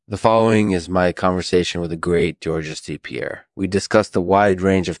The following is my conversation with the great Georges St-Pierre. We discussed a wide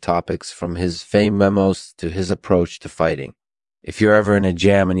range of topics from his famed memos to his approach to fighting. If you're ever in a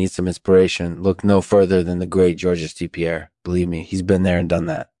jam and need some inspiration, look no further than the great Georges St-Pierre. Believe me, he's been there and done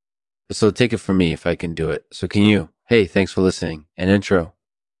that. So take it from me if I can do it. So can you? Hey, thanks for listening. An intro.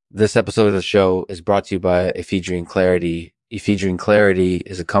 This episode of the show is brought to you by Ephedrine Clarity. Ephedrine Clarity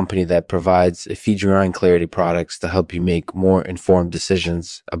is a company that provides ephedrine clarity products to help you make more informed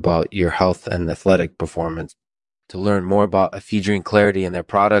decisions about your health and athletic performance. To learn more about Ephedrine Clarity and their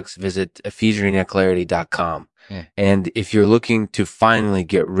products, visit ephedrineclarity.com. And if you're looking to finally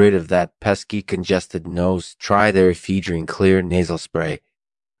get rid of that pesky congested nose, try their Ephedrine Clear nasal spray.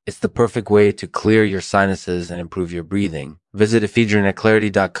 It's the perfect way to clear your sinuses and improve your breathing. Visit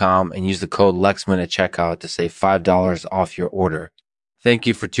ephedrineclarity.com and use the code Lexman at checkout to save $5 off your order. Thank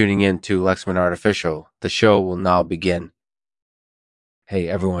you for tuning in to Lexman Artificial. The show will now begin. Hey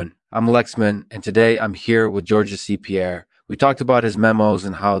everyone, I'm Lexman, and today I'm here with Georges St-Pierre. We talked about his memos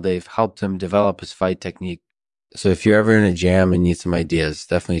and how they've helped him develop his fight technique. So if you're ever in a jam and need some ideas,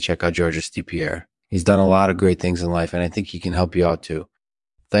 definitely check out Georges St-Pierre. He's done a lot of great things in life, and I think he can help you out too.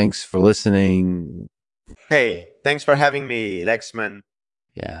 Thanks for listening. Hey, thanks for having me, Lexman.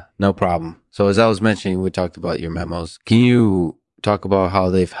 Yeah, no problem. So as I was mentioning, we talked about your memos. Can you talk about how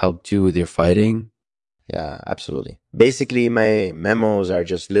they've helped you with your fighting? Yeah, absolutely. Basically, my memos are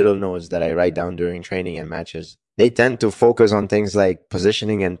just little notes that I write down during training and matches. They tend to focus on things like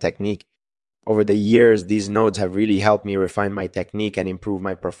positioning and technique. Over the years, these notes have really helped me refine my technique and improve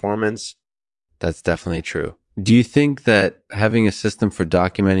my performance. That's definitely true. Do you think that having a system for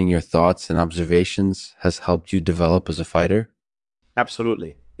documenting your thoughts and observations has helped you develop as a fighter?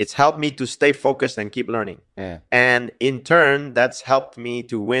 Absolutely. It's helped me to stay focused and keep learning. Yeah. And in turn, that's helped me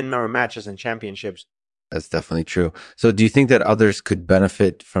to win more matches and championships. That's definitely true. So do you think that others could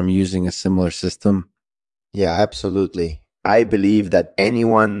benefit from using a similar system? Yeah, absolutely. I believe that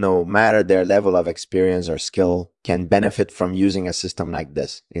anyone, no matter their level of experience or skill, can benefit from using a system like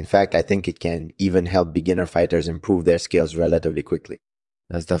this. In fact, I think it can even help beginner fighters improve their skills relatively quickly.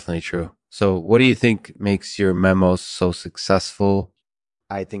 That's definitely true. So what do you think makes your memos so successful?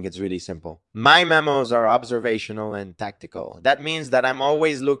 I think it's really simple. My memos are observational and tactical. That means that I'm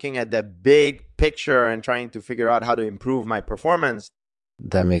always looking at the big picture and trying to figure out how to improve my performance.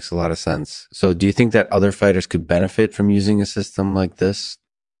 That makes a lot of sense. So do you think that other fighters could benefit from using a system like this?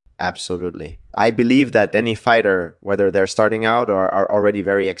 Absolutely. I believe that any fighter, whether they're starting out or are already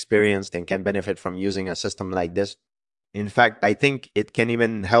very experienced, and can benefit from using a system like this. In fact, I think it can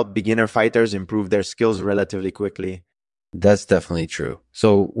even help beginner fighters improve their skills relatively quickly. That's definitely true.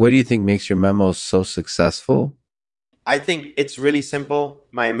 So what do you think makes your memos so successful? I think it's really simple.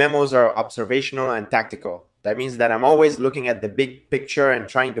 My memos are observational and tactical. That means that I'm always looking at the big picture and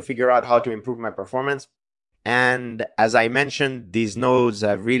trying to figure out how to improve my performance. And as I mentioned, these notes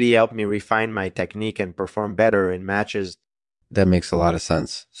have really helped me refine my technique and perform better in matches. That makes a lot of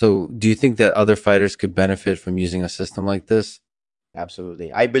sense. So do you think that other fighters could benefit from using a system like this?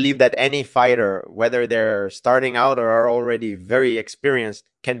 Absolutely. I believe that any fighter, whether they're starting out or are already very experienced,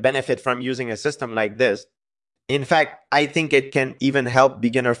 can benefit from using a system like this. In fact, I think it can even help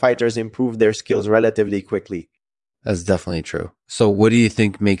beginner fighters improve their skills relatively quickly. That's definitely true. So what do you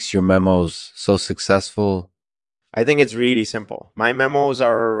think makes your memos so successful? I think it's really simple. My memos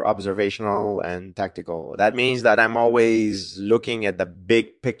are observational and tactical. That means that I'm always looking at the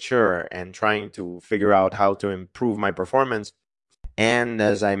big picture and trying to figure out how to improve my performance. And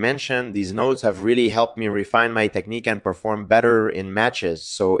as I mentioned, these notes have really helped me refine my technique and perform better in matches.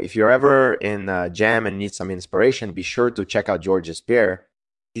 So if you're ever in a jam and need some inspiration, be sure to check out Georges St-Pierre.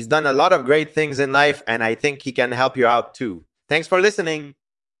 He's done a lot of great things in life, and I think he can help you out too. Thanks for listening.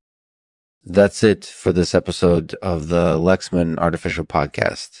 That's it for this episode of the Lexman Artificial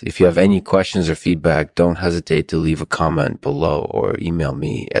Podcast. If you have any questions or feedback, don't hesitate to leave a comment below or email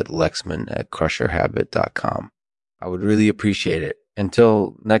me at lexman@crusherhabit.com. I would really appreciate it.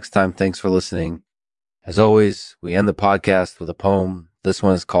 Until next time, thanks for listening. As always, we end the podcast with a poem. This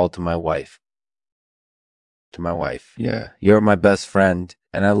one is called To My Wife. To my wife. Yeah, you're my best friend,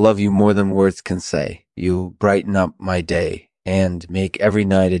 and I love you more than words can say. You brighten up my day and make every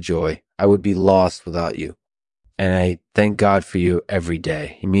night a joy. I would be lost without you. And I thank God for you every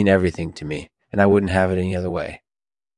day. You mean everything to me, and I wouldn't have it any other way.